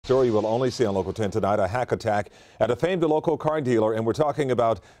Story you will only see on Local 10 tonight, a hack attack at a famed local car dealer, and we're talking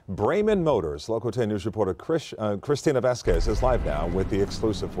about Braman Motors. Local 10 News reporter Christina Vasquez is live now with the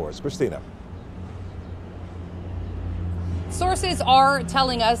exclusive for us. Christina. Sources are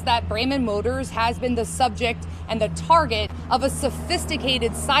telling us that Braman Motors has been the subject and the target of a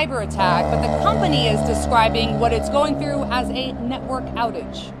sophisticated cyber attack, but the company is describing what it's going through as a network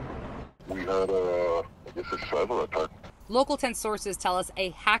outage. We had a cyber attack. Local 10 sources tell us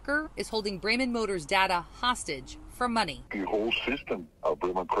a hacker is holding Braman Motors data hostage for money. The whole system of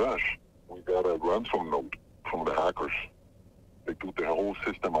Braman crashed. We got a ransom note from the hackers. They took the whole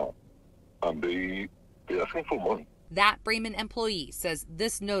system out, and they asking for money. That Braman employee says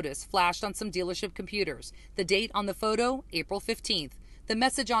this notice flashed on some dealership computers. The date on the photo, April 15th. The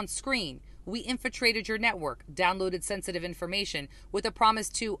message on screen: we infiltrated your network, downloaded sensitive information with a promise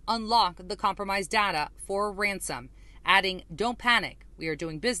to unlock the compromised data for a ransom. Adding, don't panic, we are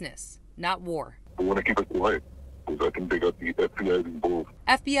doing business, not war. We want to keep it quiet because I think they got the FBI involved.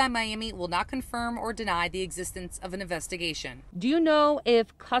 FBI Miami will not confirm or deny the existence of an investigation. Do you know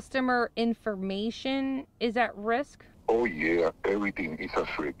if customer information is at risk? Oh yeah, everything is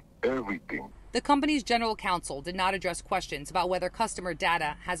at risk. Everything. The company's general counsel did not address questions about whether customer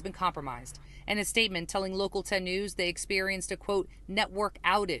data has been compromised. In a statement telling Local 10 News they experienced a, quote, network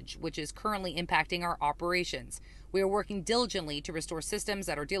outage, which is currently impacting our operations. We are working diligently to restore systems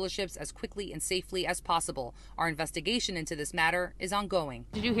at our dealerships as quickly and safely as possible. Our investigation into this matter is ongoing.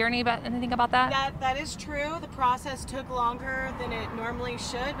 Did you hear anything about that? That is true. The process took longer than it normally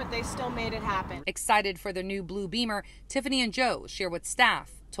should, but they still made it happen. Excited for their new blue Beamer, Tiffany and Joe share what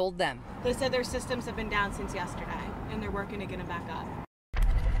staff told them. They said their systems have been down since yesterday, and they're working to get them back up.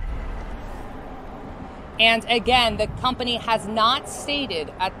 And again, the company has not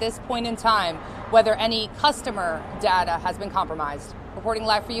stated at this point in time whether any customer data has been compromised. Reporting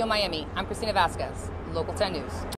live for you in Miami, I'm Christina Vasquez, Local 10 News.